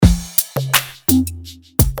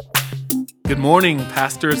Good morning,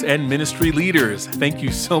 pastors and ministry leaders. Thank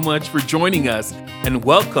you so much for joining us, and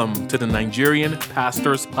welcome to the Nigerian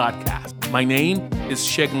Pastors Podcast. My name is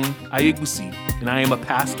Segun Ayegusi, and I am a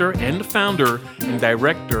pastor and founder and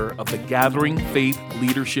director of the Gathering Faith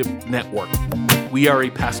Leadership Network. We are a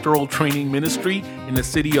pastoral training ministry in the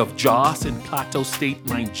city of Jos in Plateau State,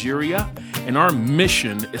 Nigeria, and our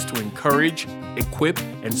mission is to encourage, equip,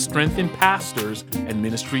 and strengthen pastors and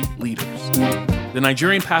ministry leaders. The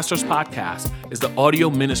Nigerian Pastors Podcast is the audio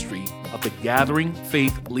ministry of the Gathering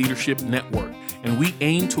Faith Leadership Network, and we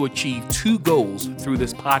aim to achieve two goals through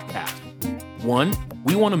this podcast. One,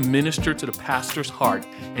 we want to minister to the pastor's heart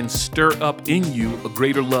and stir up in you a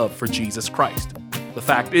greater love for Jesus Christ. The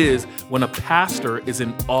fact is, when a pastor is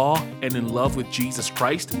in awe and in love with Jesus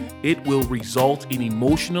Christ, it will result in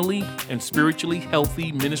emotionally and spiritually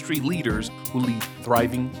healthy ministry leaders who lead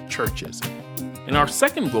thriving churches. And our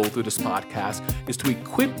second goal through this podcast is to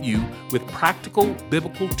equip you with practical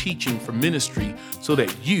biblical teaching for ministry so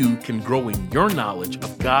that you can grow in your knowledge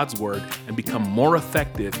of God's Word and become more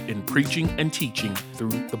effective in preaching and teaching through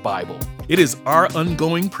the Bible. It is our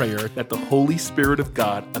ongoing prayer that the Holy Spirit of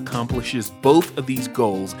God accomplishes both of these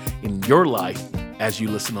goals in your life as you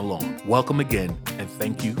listen along. Welcome again, and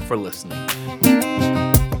thank you for listening.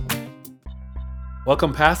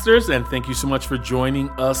 Welcome, pastors, and thank you so much for joining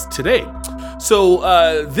us today.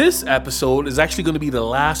 So this episode is actually going to be the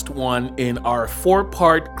last one in our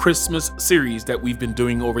 4-part Christmas series that we've been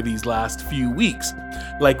doing over these last few weeks.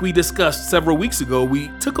 Like we discussed several weeks ago, we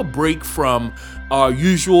took a break from our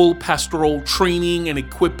usual pastoral training and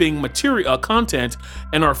equipping material content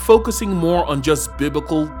and are focusing more on just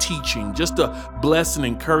biblical teaching, just to bless and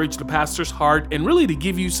encourage the pastor's heart and really to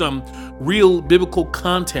give you some real biblical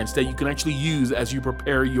content that you can actually use as you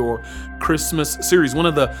prepare your Christmas series. One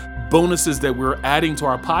of the bonuses that we're adding to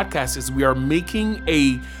our podcast is we are making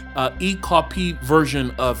a e-copy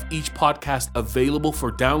version of each podcast available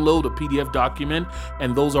for download, a PDF document,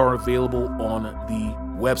 and those are available on the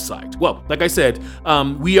website. Well, like I said,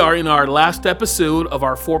 we are in our last episode of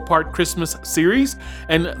our 4-part Christmas series,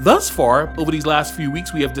 and thus far, over these last few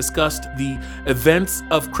weeks, we have discussed the events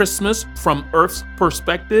of Christmas from Earth's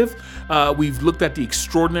perspective. We've looked at the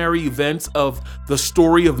extraordinary events of the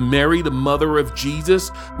story of Mary, the mother of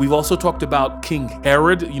Jesus. We've also talked about King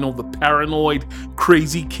Herod, the paranoid,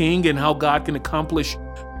 crazy king, and how God can accomplish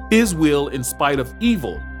his will in spite of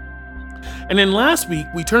evil. And then last week,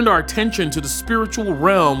 we turned our attention to the spiritual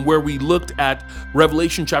realm where we looked at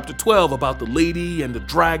Revelation chapter 12 about the lady and the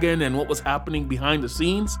dragon and what was happening behind the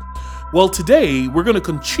scenes. Well, today, we're going to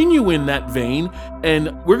continue in that vein,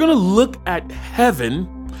 and we're going to look at heaven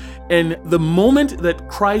and the moment that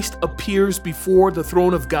Christ appears before the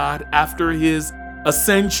throne of God after his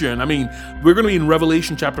ascension. We're going to be in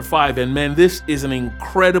Revelation chapter 5, and man, this is an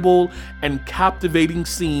incredible and captivating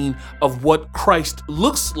scene of what Christ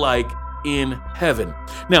looks like in heaven.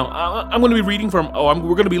 Now, I'm going to be reading we're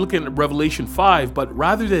going to be looking at Revelation 5, but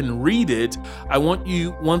rather than read it, I want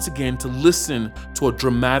you once again to listen to a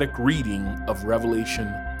dramatic reading of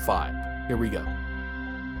Revelation 5. Here we go.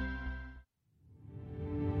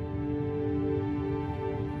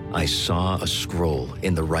 I saw a scroll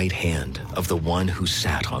in the right hand of the one who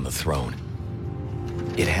sat on the throne.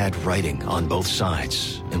 It had writing on both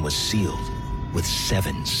sides and was sealed with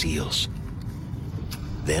 7 seals.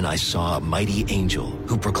 Then I saw a mighty angel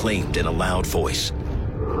who proclaimed in a loud voice,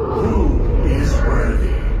 "Who is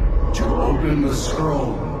worthy to open the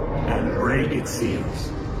scroll and break its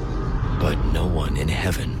seals?" But no one in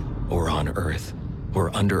heaven or on earth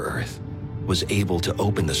or under earth was able to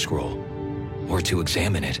open the scroll or to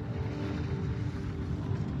examine it.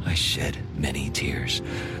 I shed many tears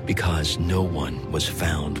because no one was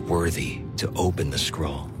found worthy to open the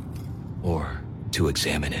scroll or to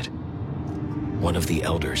examine it. One of the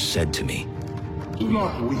elders said to me, "Do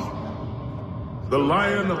not weep. The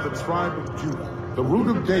Lion of the tribe of Judah, the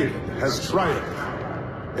Root of David, has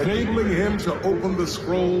triumphed, enabling him to open the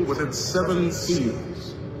scroll with its 7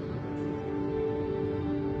 seals."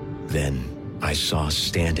 Then I saw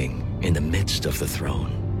standing in the midst of the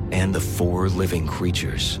throne and the 4 living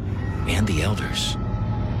creatures and the elders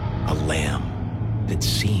a lamb that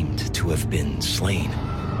seemed to have been slain.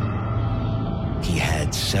 He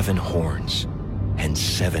had 7 horns and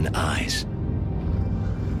 7 eyes.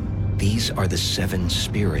 These are the 7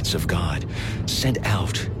 spirits of God sent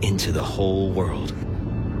out into the whole world.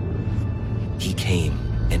 He came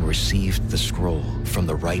and received the scroll from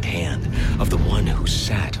the right hand of the one who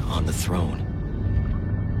sat on the throne.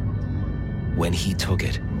 When he took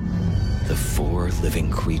it, the 4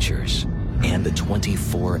 living creatures and the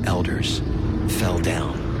 24 elders fell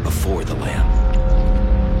down before the Lamb.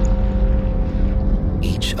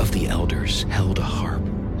 Each of the elders held a harp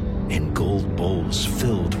and gold bowls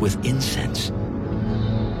filled with incense,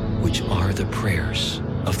 which are the prayers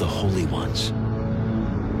of the holy ones.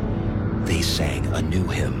 They sang a new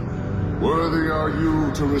hymn. Worthy are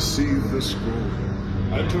you to receive the scroll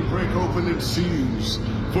and to break open its seals.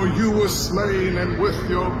 For you were slain, and with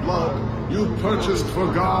your blood you purchased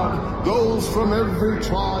for God those from every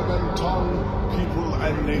tribe and tongue, people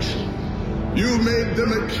and nation. You made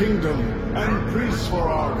them a kingdom and priests for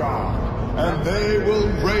our God, and they will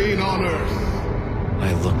reign on earth.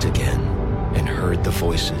 I looked again and heard the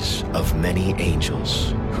voices of many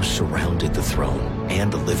angels who surrounded the throne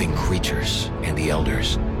and the living creatures and the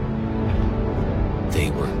elders.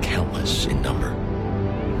 They were countless in number,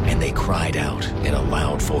 and they cried out in a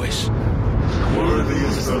loud voice, Worthy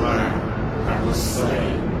is the Lamb that was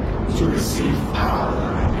slain to receive power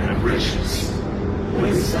and riches,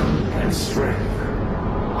 wisdom and strength,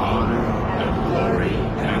 honor and glory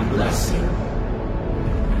and blessing.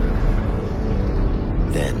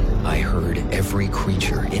 Then I heard every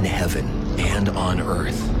creature in heaven and on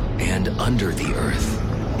earth and under the earth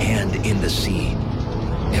and in the sea,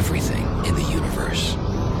 everything in the universe,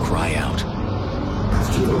 cry out,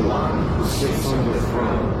 To the one who sits on the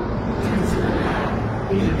throne, and to the Lamb,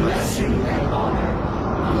 be blessing and honor,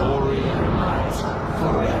 glory and might,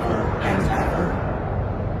 forever and ever.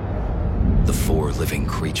 The four living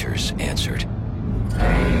creatures answered,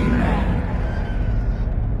 Amen.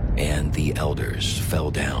 and the elders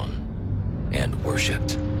fell down and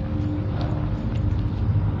worshipped.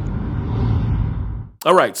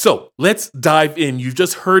 All right, so let's dive in. You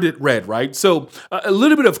just heard it read, right? So a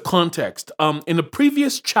little bit of context. In the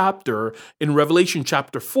previous chapter, in Revelation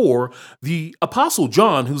chapter 4, the Apostle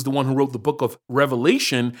John, who's the one who wrote the book of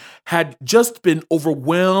Revelation, had just been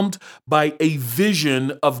overwhelmed by a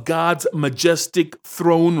vision of God's majestic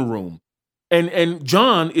throne room. And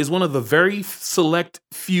John is one of the very select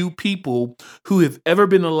few people who have ever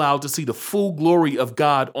been allowed to see the full glory of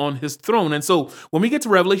God on his throne. And so when we get to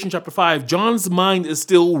Revelation chapter 5, John's mind is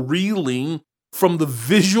still reeling from the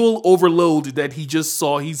visual overload that he just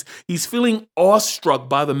saw. He's feeling awestruck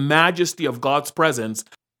by the majesty of God's presence.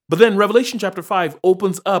 But then Revelation chapter 5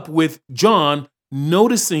 opens up with John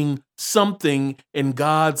noticing something in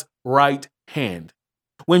God's right hand.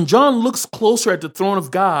 When John looks closer at the throne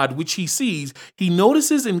of God, which he sees, he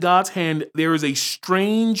notices in God's hand there is a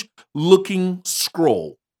strange looking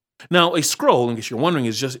scroll. Now, a scroll, in case you're wondering,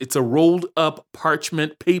 it's a rolled up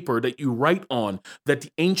parchment paper that you write on that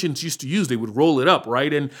the ancients used to use. They would roll it up,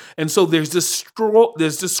 right? And so there's this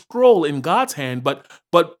scroll in God's hand,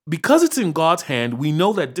 but because it's in God's hand, we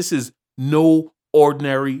know that this is no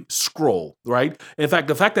ordinary scroll, right? In fact,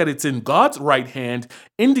 the fact that it's in God's right hand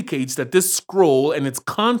indicates that this scroll and its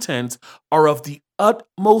contents are of the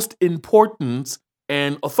utmost importance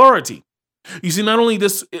and authority. You see, not only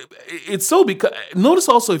this, it's so because, notice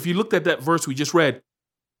also, if you looked at that verse we just read,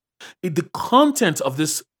 the content of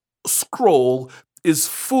this scroll is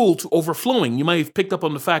full to overflowing. You might have picked up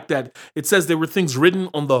on the fact that it says there were things written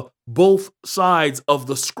on the both sides of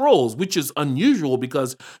the scrolls, which is unusual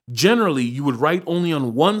because generally you would write only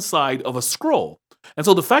on one side of a scroll. And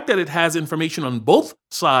so the fact that it has information on both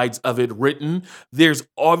sides of it written, there's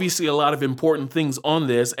obviously a lot of important things on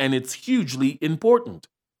this, and it's hugely important.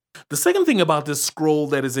 The second thing about this scroll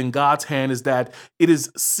that is in God's hand is that it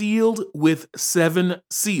is sealed with 7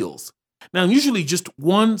 seals. Now, usually just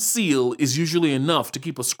one seal is usually enough to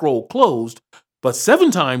keep a scroll closed, but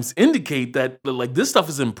 7 times indicate that like this stuff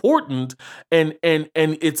is important and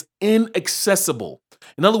it's inaccessible.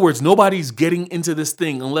 In other words, nobody's getting into this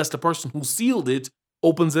thing unless the person who sealed it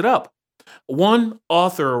opens it up. One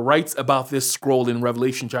author writes about this scroll in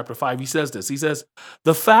Revelation chapter 5. He says this. He says,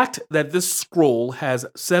 the fact that this scroll has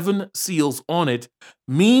 7 seals on it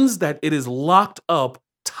means that it is locked up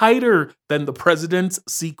tighter than the president's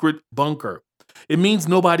secret bunker. It means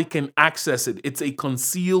nobody can access it. It's a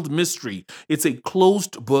concealed mystery. It's a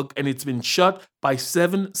closed book, and it's been shut by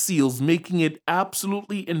 7 seals, making it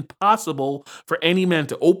absolutely impossible for any man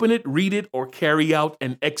to open it, read it, or carry out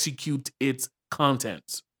and execute its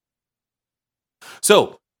contents.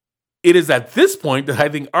 So, it is at this point that I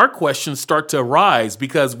think our questions start to arise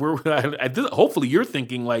because hopefully you're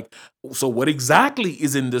thinking like, so what exactly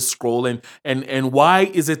is in this scroll and why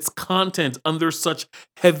is its content under such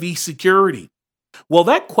heavy security? Well,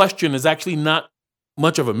 that question is actually not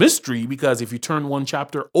much of a mystery because if you turn one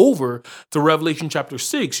chapter over to Revelation chapter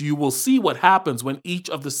 6, you will see what happens when each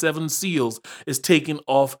of the 7 seals is taken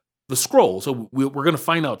off the scroll. So we're going to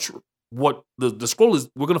find out what the scroll is.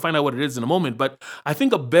 We're going to find out what it is in a moment. But I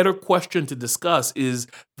think a better question to discuss is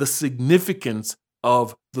the significance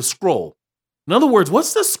of the scroll. In other words,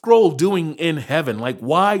 what's the scroll doing in heaven? Like,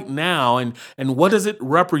 why now? And what does it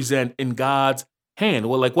represent in God's hand?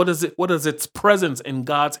 Well, like, what does its presence in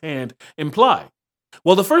God's hand imply?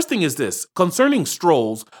 Well, the first thing is this concerning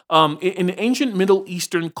scrolls. In ancient Middle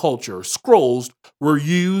Eastern culture, scrolls were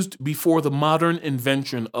used before the modern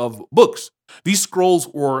invention of books. These scrolls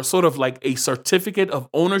were sort of like a certificate of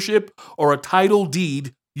ownership or a title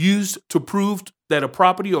deed used to prove that a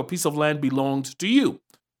property or piece of land belonged to you.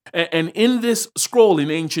 And in this scroll in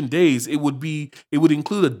ancient days, it would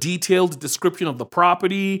include a detailed description of the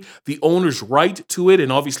property, the owner's right to it,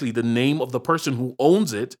 and obviously the name of the person who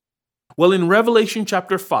owns it. Well, in Revelation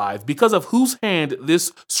chapter 5, because of whose hand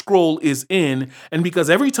this scroll is in, and because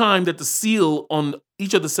every time that the seal on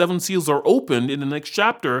each of the 7 seals are opened in the next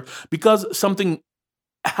chapter, because something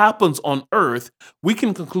happens on earth, we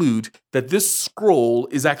can conclude that this scroll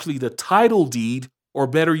is actually the title deed, or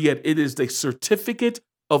better yet, it is the certificate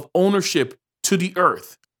of ownership to the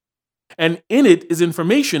earth. And in it is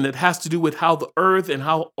information that has to do with how the earth and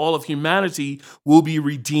how all of humanity will be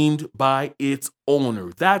redeemed by its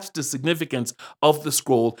owner. That's the significance of the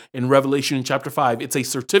scroll in Revelation chapter 5. It's a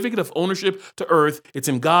certificate of ownership to earth. It's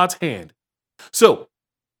in God's hand. So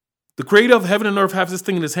the creator of heaven and earth has this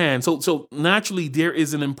thing in his hand. So naturally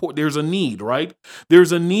there's a need, right?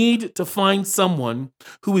 There's a need to find someone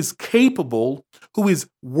who is capable, who is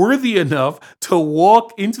worthy enough to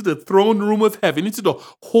walk into the throne room of heaven, into the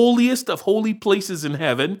holiest of holy places in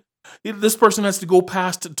heaven. This person has to go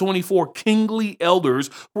past 24 kingly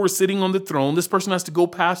elders who are sitting on the throne. This person has to go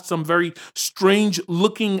past some very strange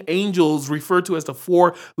looking angels referred to as the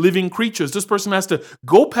 4 living creatures. This person has to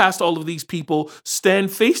go past all of these people,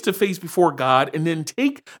 stand face to face before God, and then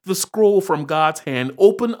take the scroll from God's hand,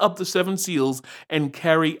 open up the 7 seals, and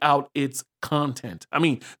carry out its content. I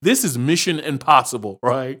mean, this is mission impossible,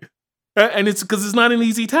 right? And it's because it's not an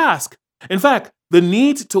easy task. In fact, the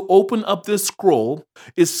need to open up this scroll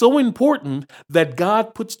is so important that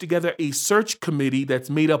God puts together a search committee that's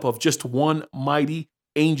made up of just one mighty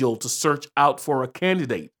angel to search out for a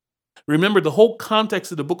candidate. Remember, the whole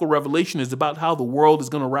context of the book of Revelation is about how the world is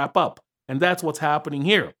going to wrap up, and that's what's happening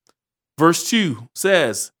here. Verse 2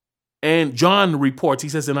 says, and John reports, he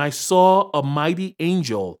says, and I saw a mighty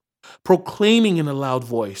angel proclaiming in a loud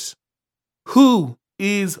voice, who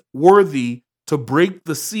is worthy to break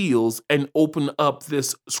the seals and open up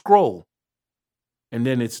this scroll? And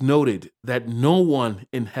then it's noted that no one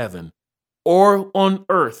in heaven or on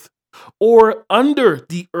earth or under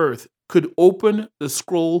the earth could open the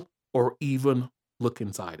scroll or even look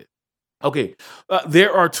inside it. Okay,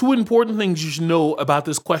 there are 2 important things you should know about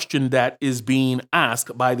this question that is being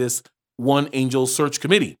asked by this one angel search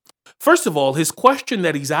committee. First of all, his question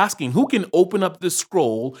that he's asking, who can open up this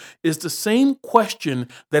scroll, is the same question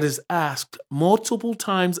that is asked multiple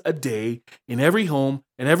times a day in every home,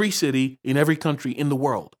 in every city, in every country in the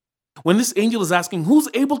world. When this angel is asking who's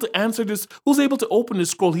able to answer this, who's able to open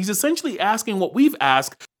this scroll, he's essentially asking what we've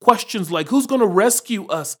asked, questions like who's going to rescue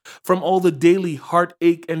us from all the daily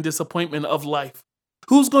heartache and disappointment of life?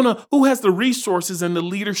 Who has the resources and the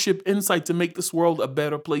leadership insight to make this world a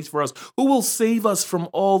better place for us? Who will save us from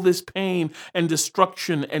all this pain and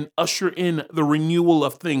destruction and usher in the renewal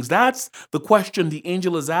of things? That's the question the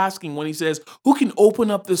angel is asking when he says, who can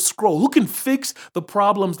open up this scroll? Who can fix the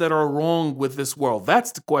problems that are wrong with this world?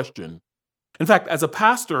 That's the question. In fact, as a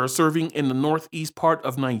pastor serving in the northeast part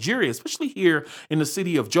of Nigeria, especially here in the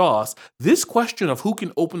city of Jos, this question of who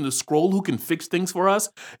can open the scroll, who can fix things for us,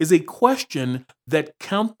 is a question that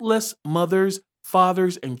countless mothers,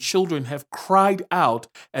 fathers, and children have cried out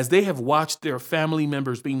as they have watched their family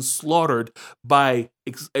members being slaughtered by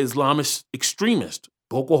Islamist extremists,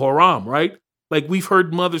 Boko Haram, right? Like we've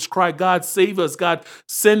heard mothers cry, God save us, God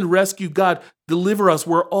send rescue, God deliver us.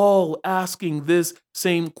 We're all asking this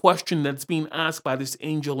same question that's being asked by this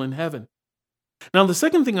angel in heaven. Now, the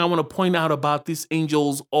second thing I want to point out about this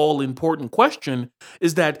angel's all-important question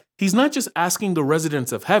is that he's not just asking the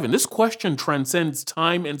residents of heaven. This question transcends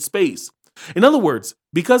time and space. In other words,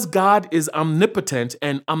 because God is omnipotent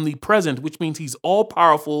and omnipresent, which means he's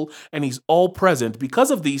all-powerful and he's all-present, because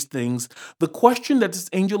of these things, the question that this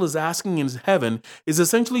angel is asking in heaven is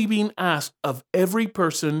essentially being asked of every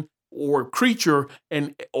person or creature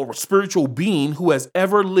or spiritual being who has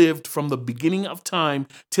ever lived from the beginning of time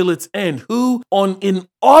till its end, who in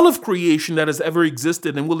all of creation that has ever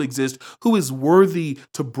existed and will exist, who is worthy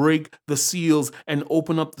to break the seals and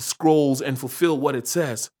open up the scrolls and fulfill what it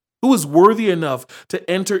says. Who is worthy enough to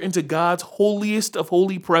enter into God's holiest of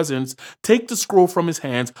holy presence, take the scroll from his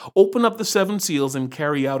hands, open up the 7 seals, and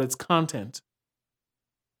carry out its content.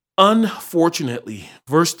 Unfortunately,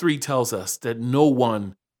 verse 3 tells us that no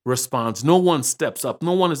one responds. No one steps up.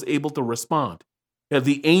 No one is able to respond.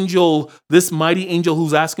 The angel, this mighty angel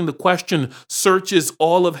who's asking the question, searches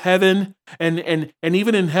all of heaven. And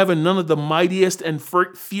even in heaven, none of the mightiest and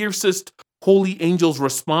fiercest holy angels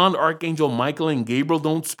respond. Archangel Michael and Gabriel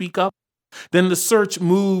don't speak up. Then the search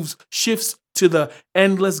shifts to the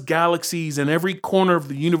endless galaxies, and every corner of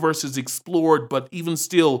the universe is explored, but even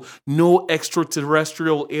still, no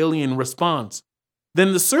extraterrestrial alien responds.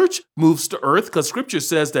 Then the search moves to earth, because scripture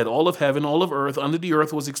says that all of heaven, all of earth, under the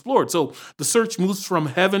earth was explored. So the search moves from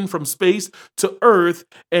heaven, from space to earth.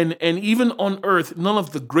 And even on earth, none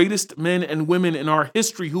of the greatest men and women in our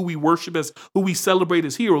history who we worship as, who we celebrate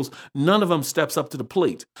as heroes, none of them steps up to the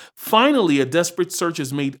plate. Finally, a desperate search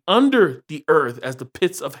is made under the earth as the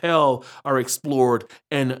pits of hell are explored,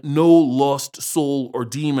 and no lost soul or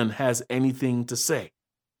demon has anything to say.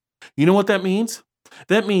 You know what that means?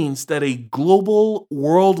 That means that a global,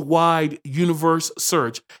 worldwide universe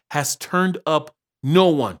search has turned up no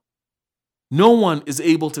one. No one is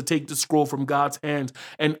able to take the scroll from God's hands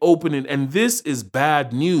and open it. And this is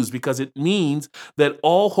bad news, because it means that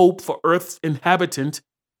all hope for Earth's inhabitants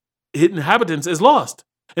is lost.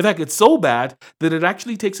 In fact, it's so bad that it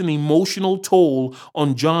actually takes an emotional toll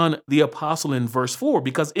on John the Apostle in verse 4,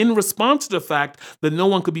 because in response to the fact that no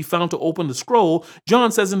one could be found to open the scroll, John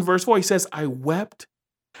says in verse 4, he says, I wept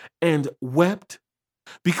and wept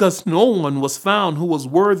because no one was found who was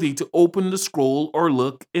worthy to open the scroll or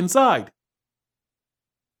look inside.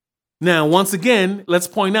 Now, once again, let's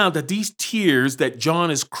point out that these tears that John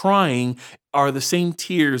is crying are the same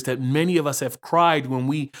tears that many of us have cried when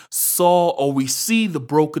we saw or we see the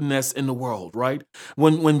brokenness in the world, right?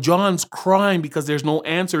 When John's crying because there's no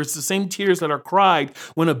answer, it's the same tears that are cried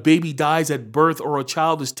when a baby dies at birth or a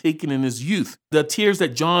child is taken in his youth. The tears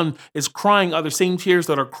that John is crying are the same tears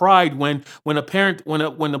that are cried when a parent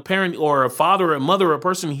or a father or a mother or a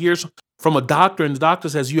person hears from a doctor and the doctor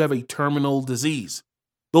says you have a terminal disease.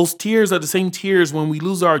 Those tears are the same tears when we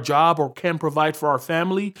lose our job or can't provide for our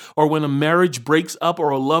family, or when a marriage breaks up or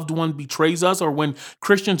a loved one betrays us, or when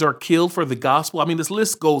Christians are killed for the gospel. I mean, this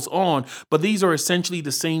list goes on, but these are essentially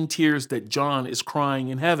the same tears that John is crying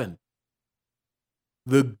in heaven.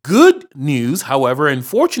 The good news, however, and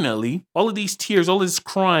fortunately, all of these tears, all this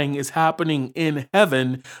crying is happening in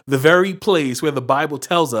heaven, the very place where the Bible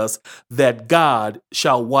tells us that God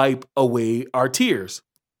shall wipe away our tears.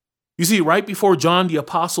 You see, right before John the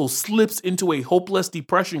Apostle slips into a hopeless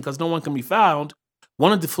depression because no one can be found,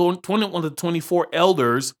 one of the 24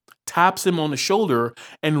 elders taps him on the shoulder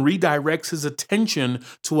and redirects his attention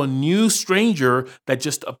to a new stranger that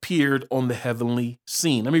just appeared on the heavenly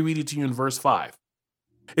scene. Let me read it to you in verse 5.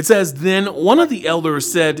 It says, Then one of the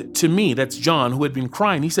elders said to me, that's John who had been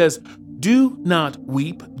crying, he says, Do not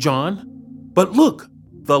weep, John, but look,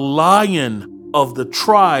 the Lion of the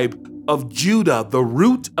tribe of Judah, the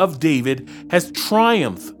root of David, has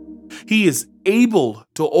triumphed. He is able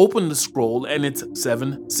to open the scroll and its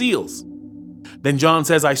 7 seals. Then John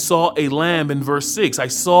says, I saw a lamb in verse 6. I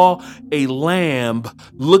saw a lamb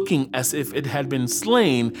looking as if it had been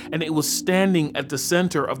slain, and it was standing at the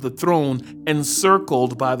center of the throne,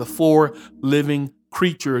 encircled by the 4 living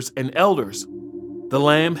creatures and elders. The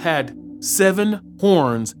lamb had 7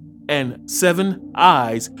 horns and 7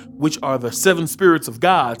 eyes, which are the 7 spirits of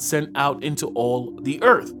God sent out into all the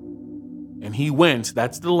earth. And he went,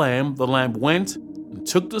 that's the lamb went and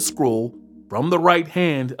took the scroll from the right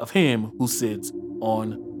hand of him who sits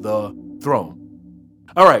on the throne.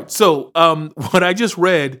 All right, so what I just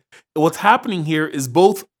read, what's happening here is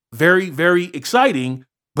both very, very exciting,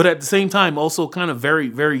 but at the same time also kind of very,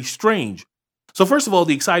 very strange. So first of all,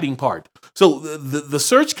 the exciting part. So the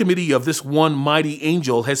search committee of this one mighty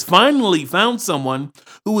angel has finally found someone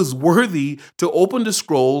who is worthy to open the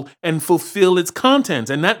scroll and fulfill its contents.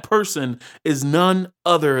 And that person is none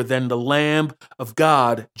other than the Lamb of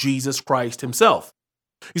God, Jesus Christ himself.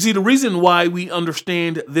 You see, the reason why we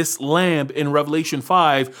understand this lamb in Revelation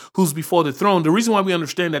 5, who's before the throne, the reason why we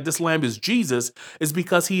understand that this lamb is Jesus is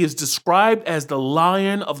because he is described as the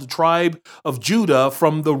Lion of the tribe of Judah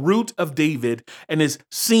from the root of David and is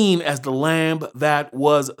seen as the lamb that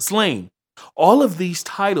was slain. All of these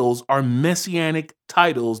titles are messianic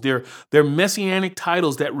titles. They're messianic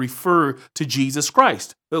titles that refer to Jesus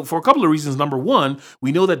Christ. For a couple of reasons. Number one,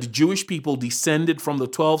 we know that the Jewish people descended from the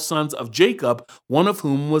 12 sons of Jacob, one of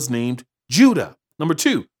whom was named Judah. Number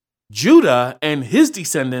two, Judah and his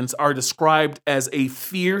descendants are described as a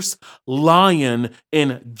fierce lion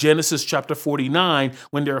in Genesis chapter 49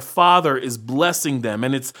 when their father is blessing them.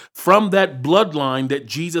 And it's from that bloodline that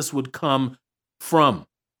Jesus would come from.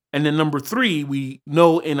 And then number 3, we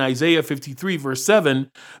know in Isaiah 53 verse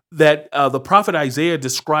 7 that the prophet Isaiah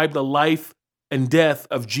described the life and death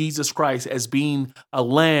of Jesus Christ as being a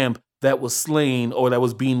lamb that was slain or that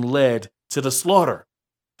was being led to the slaughter.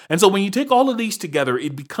 And so when you take all of these together,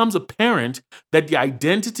 it becomes apparent that the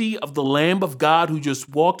identity of the Lamb of God who just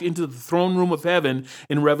walked into the throne room of heaven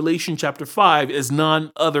in Revelation chapter 5 is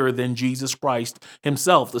none other than Jesus Christ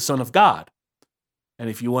himself, the Son of God. And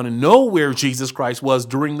if you want to know where Jesus Christ was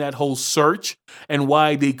during that whole search and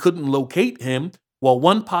why they couldn't locate him, well,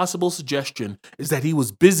 one possible suggestion is that he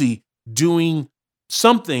was busy doing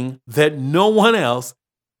something that no one else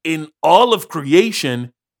in all of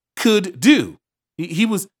creation could do. He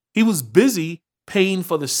was busy paying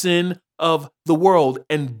for the sin of the world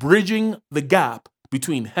and bridging the gap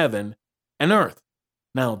between heaven and earth.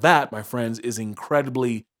 Now that, my friends, is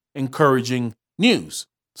incredibly encouraging news.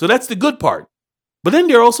 So that's the good part. But then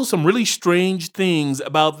there are also some really strange things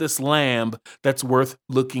about this lamb that's worth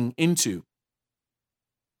looking into.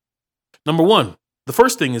 Number 1, the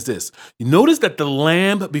first thing is this. You notice that the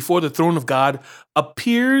lamb before the throne of God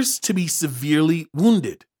appears to be severely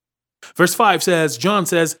wounded. Verse 5 says, John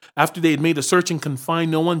says, after they had made a search and could find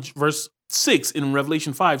no one, verse 6 in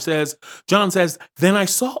Revelation 5 says, John says, then I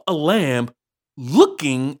saw a lamb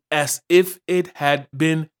looking as if it had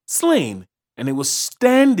been slain, and it was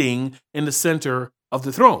standing in the center of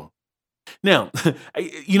the throne. Now,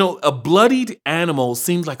 a bloodied animal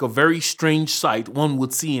seems like a very strange sight one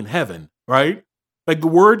would see in heaven, right? Like the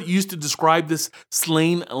word used to describe this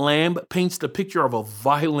slain lamb paints the picture of a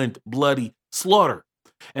violent, bloody slaughter.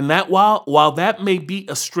 And that while that may be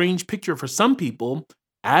a strange picture for some people,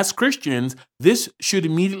 as Christians, this should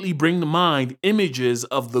immediately bring to mind images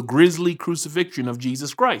of the grisly crucifixion of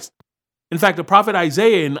Jesus Christ. In fact, the prophet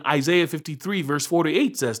Isaiah in Isaiah 53 verse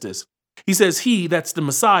 4-8 says this. He says he, that's the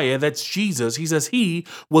Messiah, that's Jesus, he says he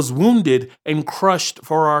was wounded and crushed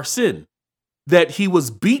for our sin, that he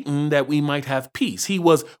was beaten that we might have peace. He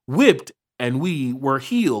was whipped and we were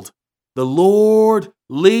healed. The Lord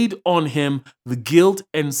laid on him the guilt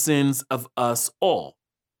and sins of us all,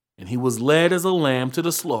 and he was led as a lamb to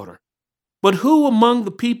the slaughter. But who among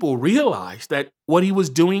the people realized that what he was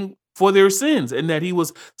doing for their sins and that he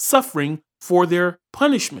was suffering for their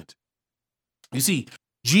punishment? You see,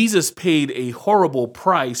 Jesus paid a horrible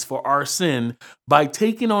price for our sin by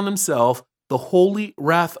taking on himself the holy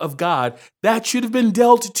wrath of God that should have been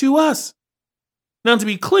dealt to us. Now, to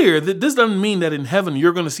be clear, this doesn't mean that in heaven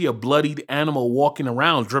you're going to see a bloodied animal walking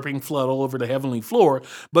around, dripping blood all over the heavenly floor,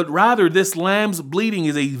 but rather this lamb's bleeding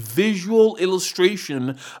is a visual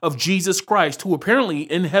illustration of Jesus Christ, who apparently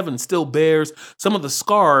in heaven still bears some of the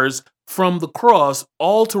scars from the cross,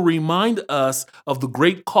 all to remind us of the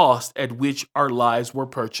great cost at which our lives were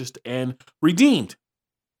purchased and redeemed.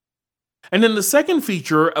 And then the second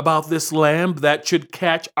feature about this lamb that should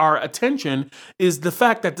catch our attention is the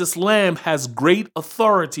fact that this lamb has great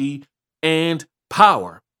authority and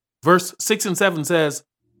power. Verse 6 and 7 says,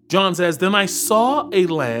 John says, then I saw a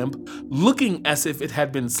lamb looking as if it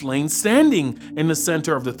had been slain, standing in the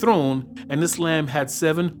center of the throne, and this lamb had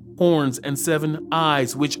 7 horns and 7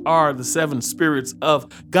 eyes, which are the 7 spirits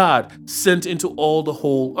of God sent into all the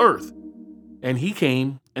whole earth. And he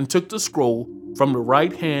came and took the scroll from the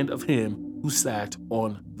right hand of him who sat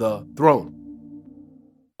on the throne.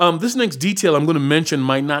 This next detail I'm going to mention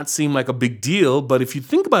might not seem like a big deal, but if you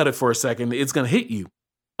think about it for a second, it's going to hit you.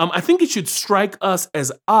 I think it should strike us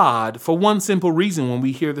as odd for one simple reason when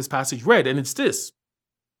we hear this passage read, and it's this.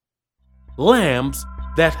 Lambs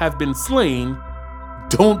that have been slain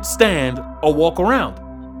don't stand or walk around.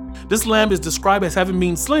 This lamb is described as having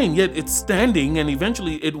been slain, yet it's standing and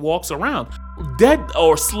eventually it walks around. Dead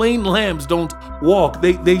or slain lambs don't walk.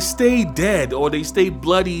 They stay dead or they stay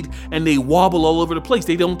bloodied and they wobble all over the place.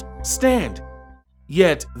 They don't stand.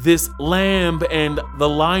 Yet this lamb and the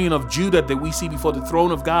Lion of Judah that we see before the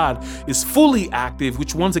throne of God is fully active,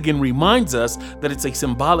 which once again reminds us that it's a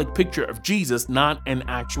symbolic picture of Jesus, not an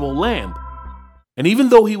actual lamb. And even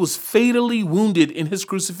though he was fatally wounded in his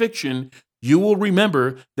crucifixion, you will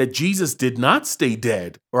remember that Jesus did not stay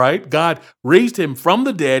dead, right? God raised him from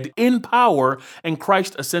the dead in power, and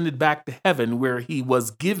Christ ascended back to heaven where he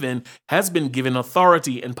has been given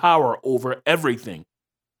authority and power over everything.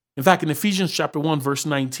 In fact, in Ephesians chapter 1, verse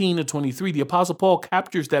 19 to 23, the Apostle Paul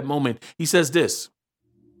captures that moment. He says this.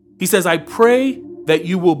 He says, I pray that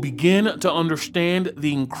you will begin to understand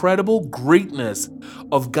the incredible greatness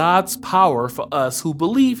of God's power for us who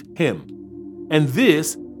believe him. And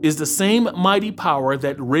this is the same mighty power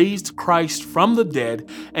that raised Christ from the dead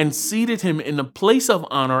and seated him in a place of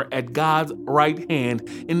honor at God's right hand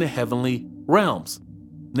in the heavenly realms.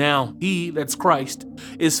 Now, he, that's Christ,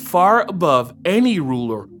 is far above any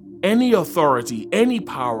ruler, any authority, any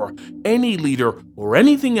power, any leader, or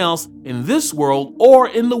anything else in this world or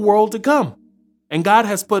in the world to come. And God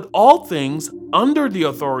has put all things under the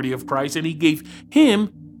authority of Christ, and he gave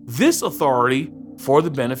him this authority for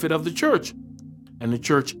the benefit of the church. And the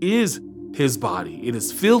church is his body. It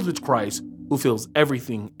is filled with Christ, who fills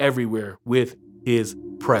everything everywhere with his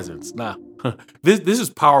presence. Now, this is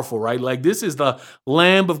powerful, right? Like, this is the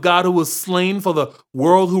Lamb of God who was slain for the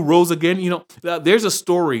world, who rose again. There's a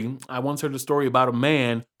story. I once heard a story about a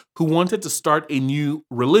man who wanted to start a new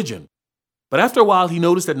religion. But after a while, he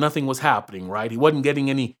noticed that nothing was happening, right? He wasn't getting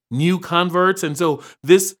any new converts. And so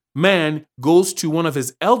this man goes to one of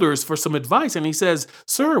his elders for some advice. And he says,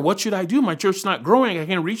 "Sir, what should I do? My church's not growing. I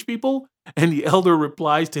can't reach people." And the elder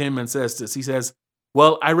replies to him and says this. He says,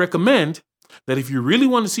 "Well, I recommend that if you really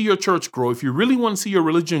want to see your church grow, if you really want to see your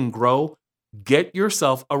religion grow, get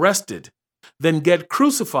yourself arrested, then get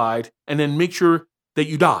crucified, and then make sure that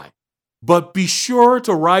you die. But be sure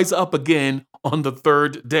to rise up again on the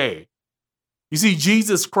third day." You see,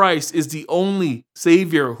 Jesus Christ is the only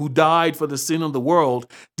Savior who died for the sin of the world,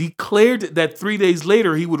 declared that 3 days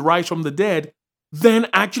later he would rise from the dead, then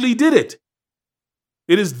actually did it.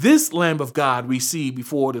 It is this Lamb of God we see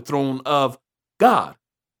before the throne of God.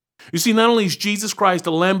 You see, not only is Jesus Christ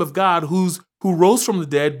the Lamb of God who rose from the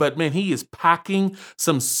dead, but man, he is packing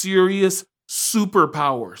some serious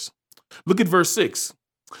superpowers. Look at verse 6.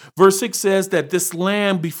 Verse 6 says that this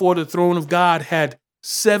Lamb before the throne of God had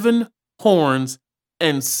 7 horns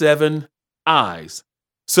and 7 eyes.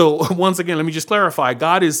 So once again, let me just clarify.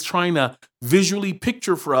 God is trying to visually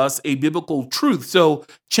picture for us a biblical truth. So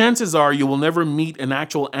chances are you will never meet an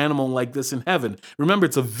actual animal like this in heaven. Remember,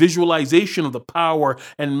 it's a visualization of the power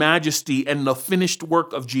and majesty and the finished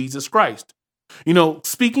work of Jesus Christ.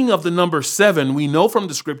 Speaking of the number 7, we know from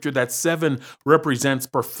the scripture that 7 represents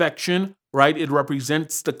perfection, right? It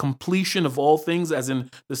represents the completion of all things, as in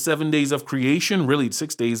the 7 days of creation, really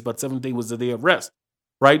 6 days, but 7th day was the day of rest,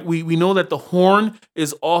 right? We know that the horn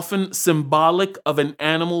is often symbolic of an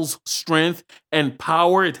animal's strength and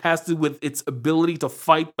power. It has to do with its ability to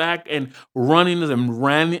fight back and run into and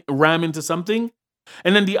ram into something.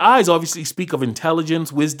 And then the eyes obviously speak of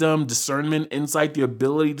intelligence, wisdom, discernment, insight, the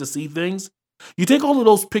ability to see things. You take all of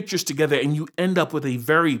those pictures together and you end up with a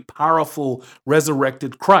very powerful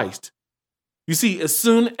resurrected Christ. You see, as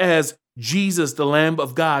soon as Jesus, the Lamb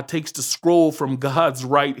of God, takes the scroll from God's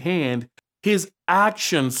right hand, his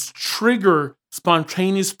actions trigger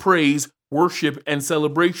spontaneous praise, worship, and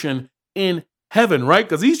celebration in heaven, right?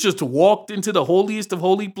 Because he's just walked into the holiest of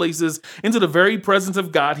holy places, into the very presence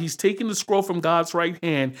of God. He's taken the scroll from God's right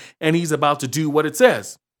hand, and he's about to do what it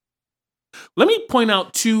says. Let me point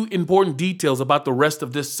out 2 important details about the rest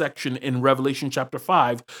of this section in Revelation chapter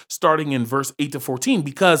 5, starting in verse 8 to 14,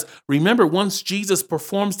 because remember, once Jesus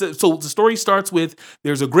performs so the story starts with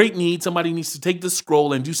there's a great need. Somebody needs to take the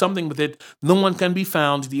scroll and do something with it. No one can be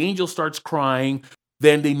found. The angel starts crying.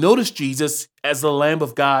 Then they notice Jesus as the Lamb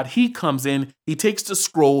of God. He comes in, he takes the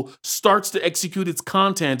scroll, starts to execute its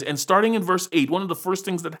content. And starting in verse 8, one of the first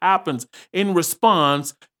things that happens in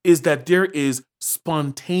response is that there is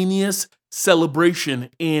spontaneous celebration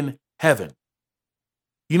in heaven.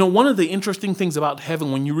 One of the interesting things about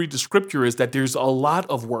heaven when you read the scripture is that there's a lot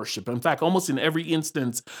of worship. In fact, almost in every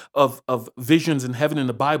instance of visions in heaven in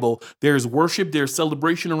the Bible, there's worship, there's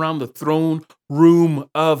celebration around the throne room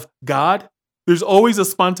of God. There's always a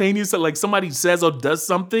spontaneous, like somebody says or does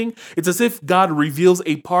something. It's as if God reveals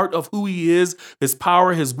a part of who he is, his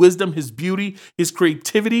power, his wisdom, his beauty, his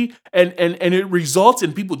creativity, and it results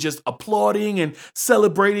in people just applauding and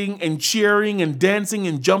celebrating and cheering and dancing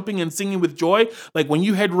and jumping and singing with joy. Like when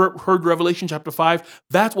you had heard Revelation chapter 5,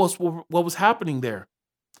 that was what was happening there.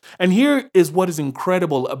 And here is what is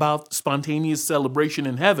incredible about spontaneous celebration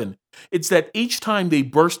in heaven. It's that each time they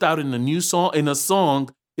burst out in a song,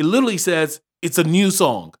 it literally says, it's a new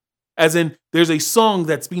song, as in there's a song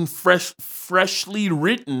that's being freshly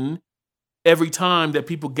written every time that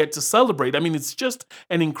people get to celebrate. I mean, it's just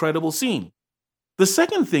an incredible scene. The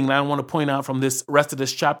second thing that I want to point out from this rest of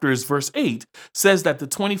this chapter is verse 8 says that the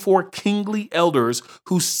 24 kingly elders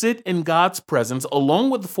who sit in God's presence,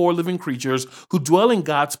 along with the 4 living creatures who dwell in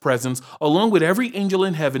God's presence, along with every angel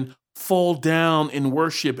in heaven, fall down in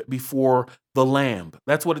worship before the Lamb.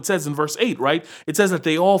 That's what it says in verse 8, right? It says that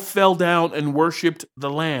they all fell down and worshiped the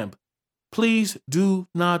Lamb. Please do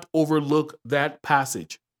not overlook that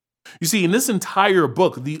passage. You see, in this entire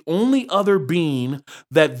book, the only other being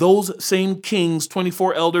that those same kings,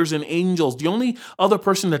 24 elders and angels, the only other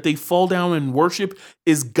person that they fall down and worship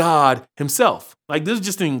is God himself. Like, this is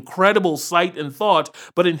just an incredible sight and thought.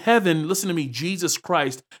 But in heaven, listen to me, Jesus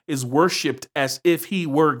Christ is worshiped as if he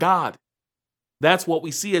were God. That's what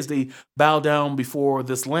we see as they bow down before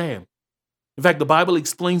this Lamb. In fact, the Bible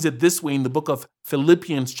explains it this way in the book of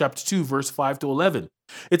Philippians chapter 2, verse 5 to 11.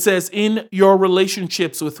 It says, in your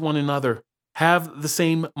relationships with one another, have the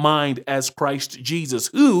same mind as Christ Jesus,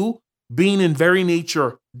 who, being in very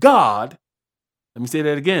nature God, let me say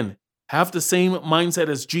that again, have the same mindset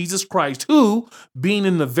as Jesus Christ, who, being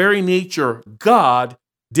in the very nature God,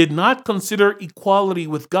 did not consider equality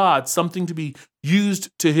with God something to be used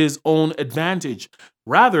to his own advantage.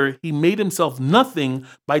 Rather, he made himself nothing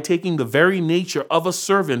by taking the very nature of a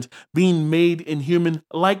servant, being made in human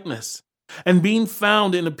likeness. And being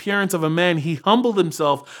found in appearance of a man, he humbled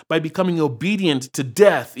himself by becoming obedient to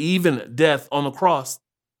death, even death on the cross.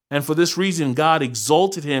 And for this reason, God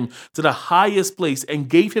exalted him to the highest place and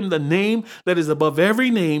gave him the name that is above every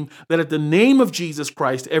name, that at the name of Jesus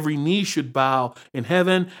Christ, every knee should bow in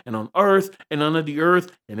heaven and on earth and under the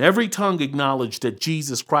earth, and every tongue acknowledge that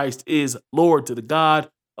Jesus Christ is Lord, to the God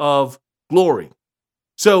of glory.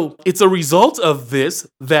 So it's a result of this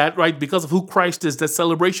that, right, because of who Christ is, that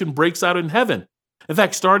celebration breaks out in heaven. In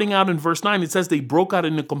fact, starting out in verse 9, it says they broke out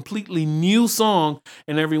in a completely new song,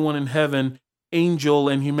 and everyone in heaven, angel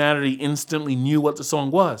and humanity, instantly knew what the song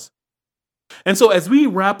was. And so as we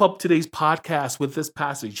wrap up today's podcast with this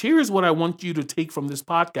passage, here's what I want you to take from this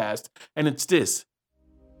podcast, and it's this: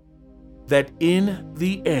 that in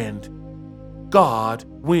the end, God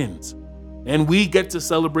wins, and we get to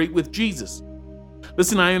celebrate with Jesus.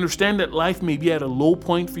 Listen, I understand that life may be at a low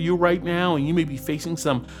point for you right now, and you may be facing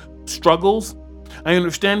some struggles. I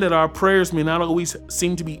understand that our prayers may not always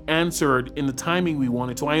seem to be answered in the timing we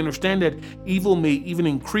wanted to. I understand that evil may even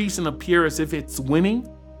increase and appear as if it's winning.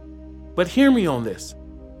 But hear me on this.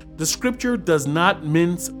 The scripture does not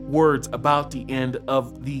mince words about the end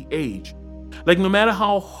of the age. Like, no matter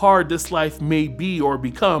how hard this life may be or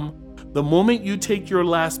become, the moment you take your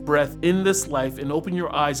last breath in this life and open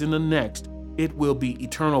your eyes in the next, it will be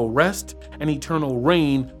eternal rest and eternal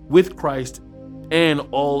reign with Christ, and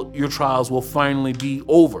all your trials will finally be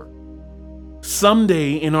over.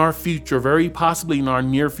 Someday in our future, very possibly in our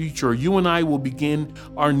near future, you and I will begin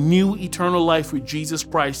our new eternal life with Jesus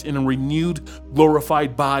Christ in a renewed,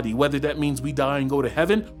 glorified body, whether that means we die and go to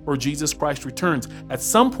heaven or Jesus Christ returns. At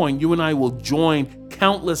some point, you and I will join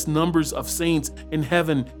countless numbers of saints in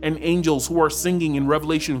heaven and angels who are singing in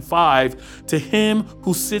Revelation 5, to him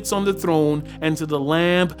who sits on the throne and to the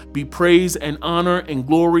Lamb be praise and honor and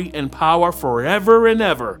glory and power forever and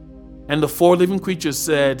ever. And the four living creatures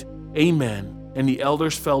said, Amen. And the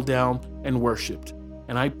elders fell down and worshiped.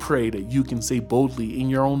 And I pray that you can say boldly in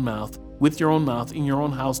your own mouth, with your own mouth, in your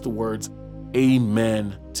own house, the words,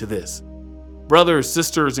 Amen to this. Brothers,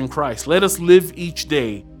 sisters in Christ, let us live each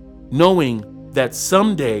day knowing that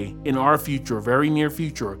someday in our future, very near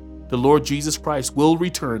future, the Lord Jesus Christ will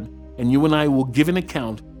return, and you and I will give an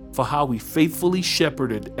account for how we faithfully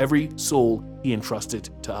shepherded every soul he entrusted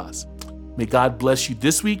to us. May God bless you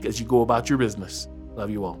this week as you go about your business. Love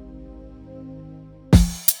you all.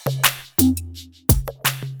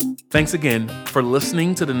 Thanks again for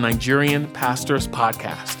listening to the Nigerian Pastors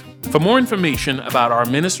Podcast. For more information about our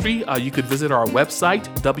ministry, you could visit our website,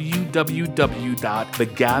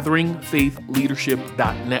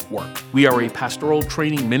 www.thegatheringfaithleadership.network. We are a pastoral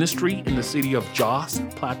training ministry in the city of Jos,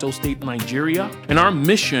 Plateau State, Nigeria, and our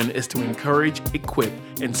mission is to encourage, equip,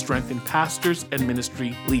 and strengthen pastors and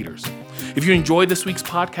ministry leaders. If you enjoyed this week's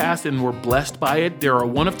podcast and were blessed by it, there are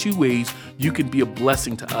one of two ways you can be a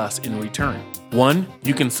blessing to us in return. One,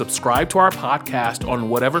 you can subscribe to our podcast on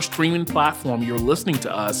whatever streaming platform you're listening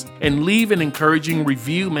to us and leave an encouraging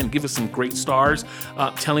review. Man, give us some great stars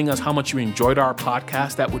telling us how much you enjoyed our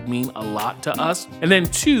podcast. That would mean a lot to us. And then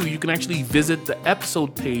two, you can actually visit the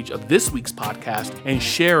episode page of this week's podcast and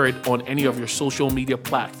share it on any of your social media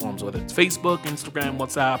platforms, whether it's Facebook, Instagram,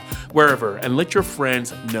 WhatsApp, wherever, and let your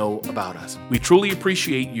friends know about us. We truly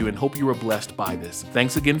appreciate you and hope you were blessed by this.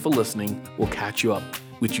 Thanks again for listening. We'll catch you up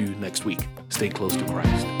with you next week. Stay close to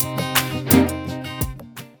Christ.